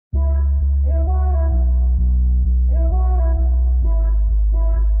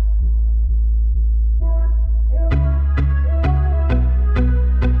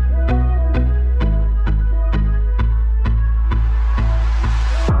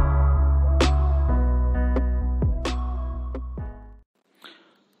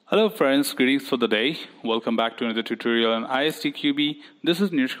Hello friends, greetings for the day. Welcome back to another tutorial on ISTQB. This is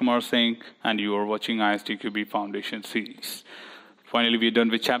Neeraj Kumar Singh and you are watching ISTQB Foundation series. Finally, we're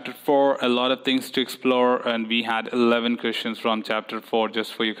done with chapter 4. A lot of things to explore, and we had 11 questions from chapter 4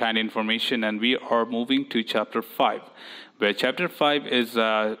 just for your kind information, and we are moving to chapter 5, where chapter 5 is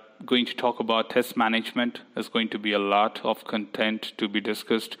going to talk about test management. There's going to be a lot of content to be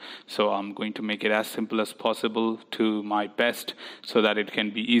discussed, so I'm going to make it as simple as possible to my best so that it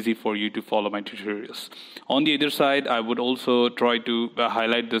can be easy for you to follow my tutorials. On the other side, I would also try to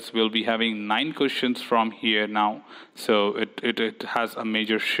highlight this. We'll be having 9 questions from here now, so it has a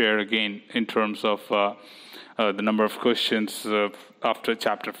major share again in terms of the number of questions after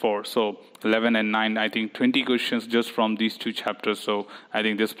chapter 4. So 11 and 9, I think 20 questions just from these 2 chapters. So I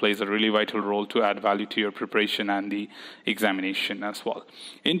think this plays a really vital role to add value to your preparation and the examination as well.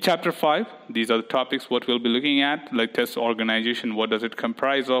 In chapter 5, these are the topics what we'll be looking at, like test organization, what does it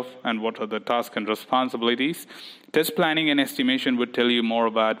comprise of, and what are the tasks and responsibilities. Test planning and estimation would tell you more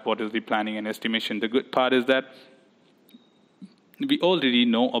about what is the planning and estimation. The good part is that we already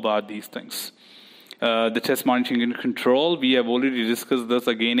know about these things. The test monitoring and control, we have already discussed this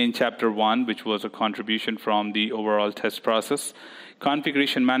again in chapter 1, which was a contribution from the overall test process.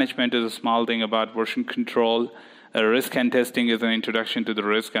 Configuration management is a small thing about version control. Risk and testing is an introduction to the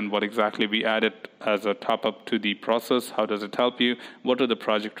risk and what exactly we added as a top-up to the process. How does it help you? What are the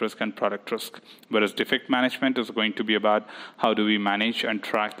project risk and product risk? Whereas defect management is going to be about how do we manage and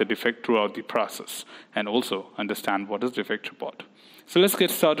track the defect throughout the process, and also understand what is defect report. So let's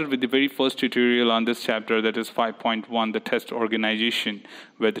get started with the very first tutorial on this chapter, that is 5.1, the test organization,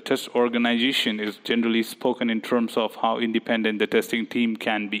 where the test organization is generally spoken in terms of how independent the testing team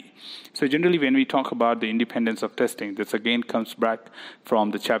can be. So generally when we talk about the independence of testing, this again comes back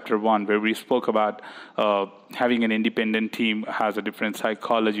from the chapter 1, where we spoke about having an independent team has a different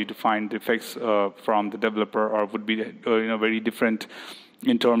psychology to find defects from the developer, or would be very different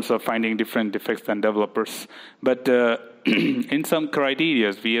in terms of finding different defects than developers. But in some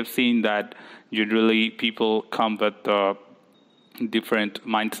criteria, we have seen that generally people come with different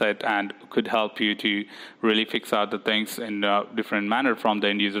mindset and could help you to really fix out the things in a different manner from the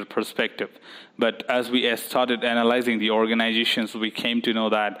end user perspective. But as we started analyzing the organizations, we came to know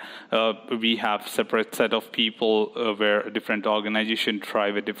that we have separate set of people where a different organization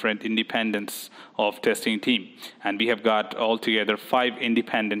try with different independence of testing team. And we have got altogether 5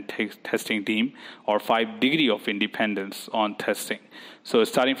 independent testing team, or 5 degree of independence on testing. So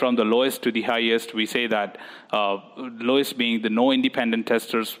starting from the lowest to the highest, we say that lowest being the no independent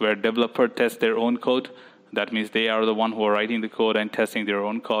testers, where developer tests their own code. That means they are the one who are writing the code and testing their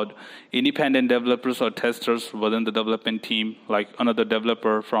own code. Independent developers or testers within the development team, like another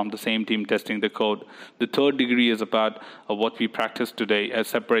developer from the same team testing the code. The third degree is about what we practice today, a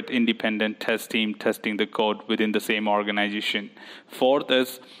separate independent test team testing the code within the same organization. Fourth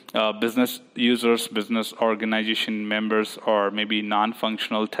is business users, business organization members, or maybe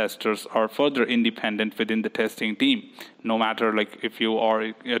non-functional testers are further independent within the testing team. No matter like if you are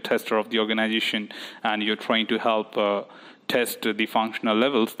a tester of the organization and you're trying to help test the functional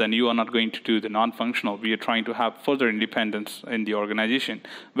levels, then you are not going to do the non-functional. We are trying to have further independence in the organization.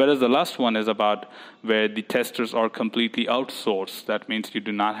 Whereas the last one is about where the testers are completely outsourced. That means you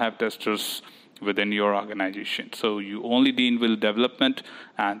do not have testers within your organization. So you only deal with development,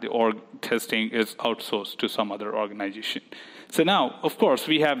 and the org testing is outsourced to some other organization. So now, of course,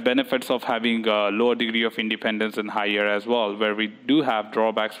 we have benefits of having a lower degree of independence and higher as well, where we do have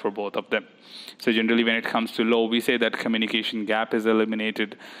drawbacks for both of them. So generally, when it comes to low, we say that communication gap is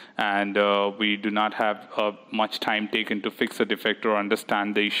eliminated, and we do not have much time taken to fix a defect or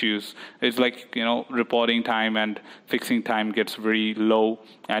understand the issues. It's like, reporting time and fixing time gets very low,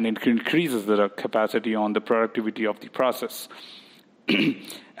 and it increases the capacity on the productivity of the process.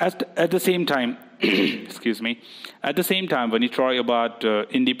 At the same time, excuse me. At the same time, when you try about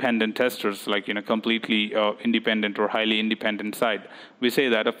independent testers, like completely independent or highly independent side, we say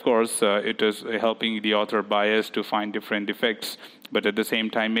that of course it is helping the author bias to find different defects, but at the same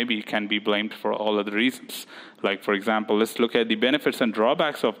time maybe it can be blamed for all other reasons. Like for example, let's look at the benefits and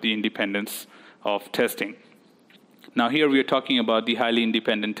drawbacks of the independence of testing. Now here we are talking about the highly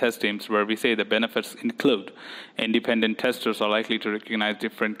independent test teams, where we say the benefits include independent testers are likely to recognize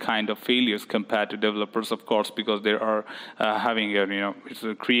different kind of failures compared to developers, of course, because they are having it's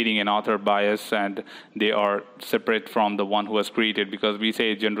creating an author bias, and they are separate from the one who has created, because we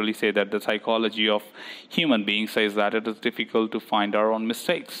generally say that the psychology of human beings says that it is difficult to find our own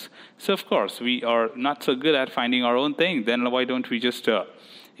mistakes. So of course we are not so good at finding our own thing. Then why don't we just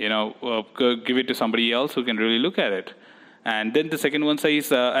give it to somebody else who can really look at it? And then the second one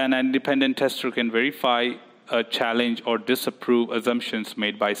says an independent tester can verify, challenge, or disapprove assumptions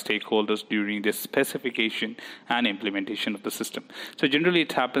made by stakeholders during the specification and implementation of the system. So generally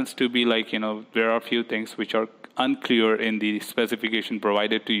it happens to be like, there are a few things which are unclear in the specification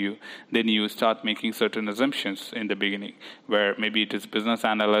provided to you. Then you start making certain assumptions in the beginning, where maybe it is business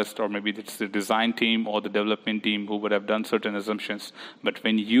analyst, or maybe it's the design team or the development team who would have done certain assumptions. But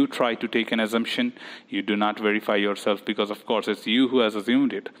when you try to take an assumption, you do not verify yourself, because of course it's you who has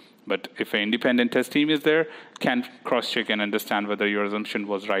assumed it. But if an independent test team is there, can cross-check and understand whether your assumption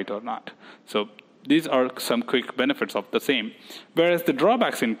was right or not. So these are some quick benefits of the same. Whereas the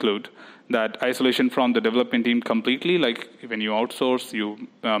drawbacks include that isolation from the development team completely, like when you outsource, you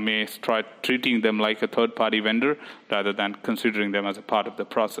may start treating them like a third-party vendor rather than considering them as a part of the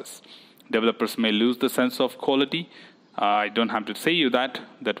process. Developers may lose the sense of quality. I don't have to say you that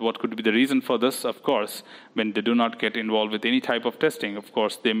what could be the reason for this. Of course, when they do not get involved with any type of testing, of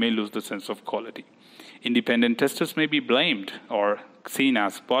course, they may lose the sense of quality. Independent testers may be blamed or seen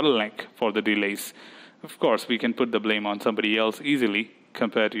as bottleneck for the delays. Of course, we can put the blame on somebody else easily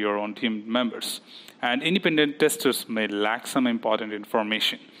compared to your own team members. And independent testers may lack some important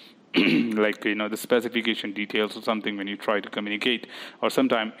information, like the specification details or something when you try to communicate, or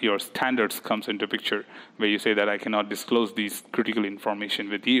sometimes your standards comes into picture where you say that I cannot disclose these critical information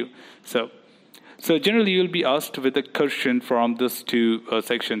with you. So generally you'll be asked with a question from this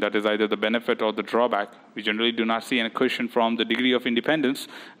section, that is either the benefit or the drawback. We generally do not see any question from the degree of independence,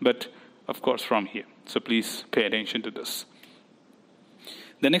 but of course from here. So please pay attention to this.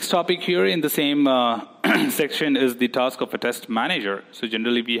 The next topic here in the same section is the task of a test manager. So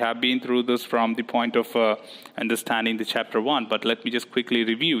generally we have been through this from the point of understanding the chapter 1, but let me just quickly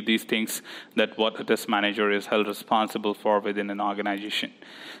review these things, that what a test manager is held responsible for within an organization.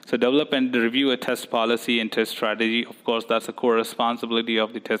 So develop and review a test policy and test strategy. Of course, that's a core responsibility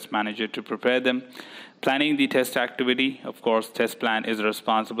of the test manager to prepare them. Planning the test activity. Of course, test plan is the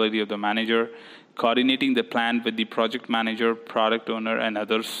responsibility of the manager. Coordinating the plan with the project manager, product owner, and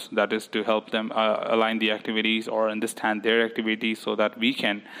others, that is to help them align the activities or understand their activities so that we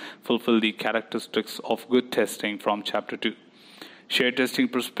can fulfill the characteristics of good testing from chapter 2. Share testing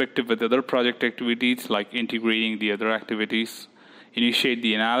perspective with other project activities, like integrating the other activities. Initiate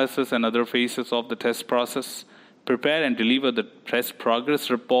the analysis and other phases of the test process. Prepare and deliver the test progress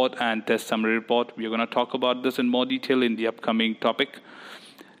report and test summary report. We are going to talk about this in more detail in the upcoming topic.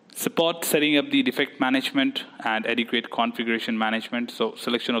 Support setting up the defect management and adequate configuration management. So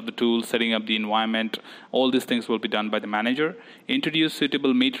selection of the tools, setting up the environment, all these things will be done by the manager. Introduce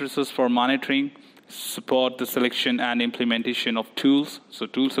suitable matrices for monitoring. Support the selection and implementation of tools. So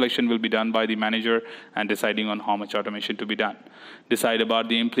tool selection will be done by the manager and deciding on how much automation to be done. Decide about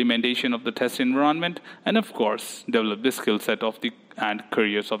the implementation of the test environment, and of course, develop the skill set of the and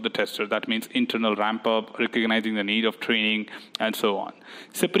careers of the tester. That means internal ramp up, recognizing the need of training, and so on.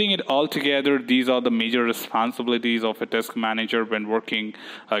 So putting it all together, these are the major responsibilities of a test manager when working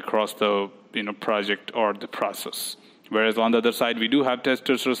across the project or the process. Whereas on the other side, we do have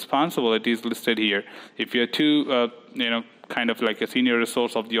testers' responsibilities listed here. If you're too, kind of like a senior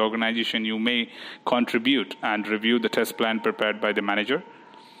resource of the organization, you may contribute and review the test plan prepared by the manager.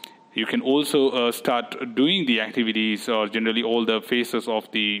 You can also start doing the activities, or generally all the phases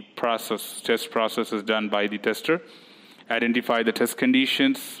of the test process is done by the tester. Identify the test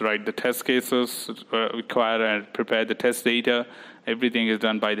conditions, write the test cases, require and prepare the test data. Everything is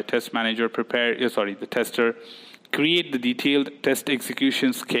done by the test manager, the tester. Create the detailed test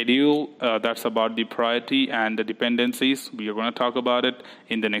execution schedule. That's about the priority and the dependencies. We are going to talk about it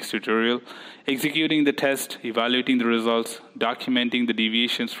in the next tutorial. Executing the test, evaluating the results, documenting the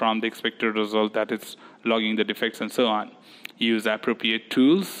deviations from the expected result, that is logging the defects and so on. Use appropriate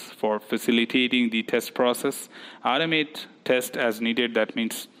tools for facilitating the test process. Automate test as needed. That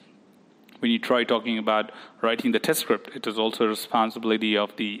means when you try talking about writing the test script, it is also a responsibility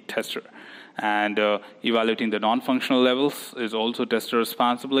of the tester. And evaluating the non-functional levels is also tester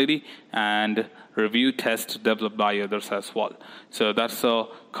responsibility, and review tests developed by others as well. So that's a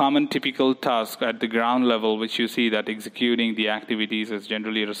common typical task at the ground level, which you see that executing the activities is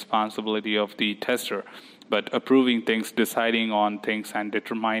generally a responsibility of the tester. But approving things, deciding on things, and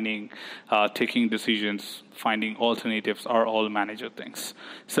determining, taking decisions, finding alternatives are all manager things.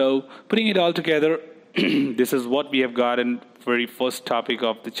 So putting it all together, this is what we have got in very first topic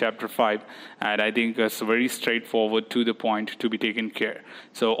of the chapter 5, and I think it's very straightforward, to the point, to be taken care.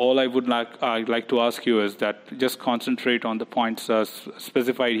 So all I'd like to ask you is that just concentrate on the points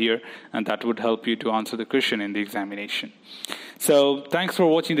specified here, and that would help you to answer the question in the examination. So thanks for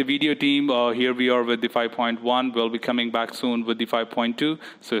watching the video, team. Here we are with the 5.1. We'll be coming back soon with the 5.2.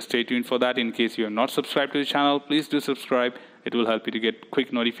 So stay tuned for that. In case you are not subscribed to the channel, please do subscribe. It will help you to get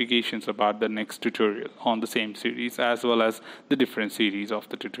quick notifications about the next tutorial on the same series as well as the different series of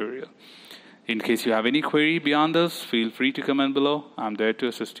the tutorial. In case you have any query beyond this, feel free to comment below. I'm there to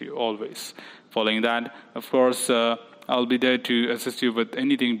assist you always. Following that, of course, I'll be there to assist you with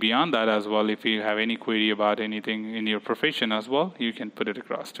anything beyond that as well. If you have any query about anything in your profession as well, you can put it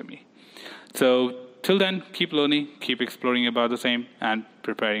across to me. So till then, keep learning, keep exploring about the same, and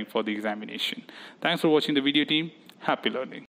preparing for the examination. Thanks for watching the video, team. Happy learning.